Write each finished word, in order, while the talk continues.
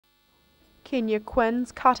Kenya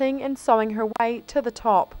Quinn's cutting and sewing her way to the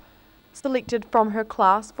top. Selected from her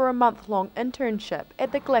class for a month-long internship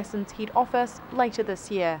at the Glassons head office later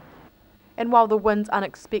this year. And while the win's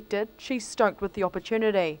unexpected, she's stoked with the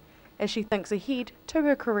opportunity as she thinks ahead to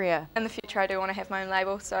her career. In the future I do want to have my own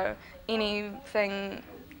label, so anything,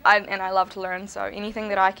 and I love to learn, so anything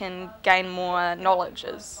that I can gain more knowledge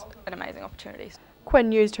is an amazing opportunity.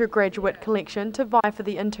 Quinn used her graduate collection to vie for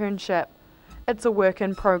the internship. It's a work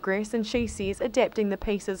in progress, and she says adapting the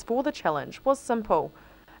pieces for the challenge was simple,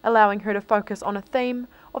 allowing her to focus on a theme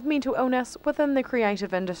of mental illness within the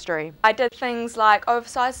creative industry. I did things like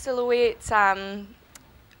oversized silhouettes,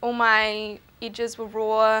 all my edges were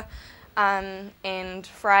raw and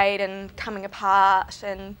frayed and coming apart,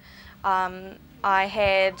 and I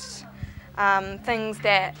had things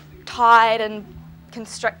that tied and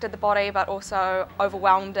constricted the body but also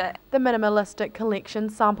overwhelmed it. The minimalistic collection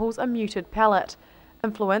samples a muted palette,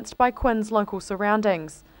 influenced by Quinn's local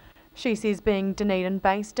surroundings. She says being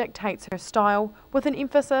Dunedin-based dictates her style, with an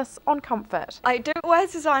emphasis on comfort. I do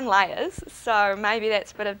always design layers, so maybe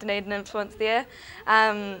that's a bit of Dunedin influence there.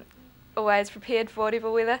 Always prepared for whatever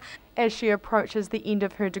weather. As she approaches the end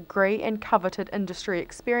of her degree and coveted industry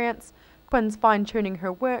experience, Quinn's fine-tuning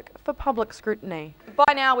her work for public scrutiny.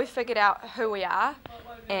 By now we've figured out who we are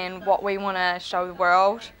and what we want to show the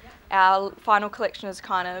world. Our final collection is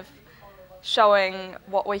kind of showing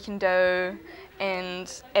what we can do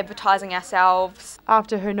and advertising ourselves.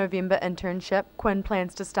 After her November internship, Quinn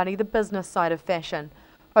plans to study the business side of fashion,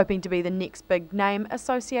 hoping to be the next big name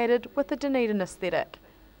associated with the Dunedin aesthetic.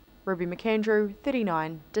 Ruby McAndrew,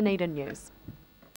 39, Dunedin News.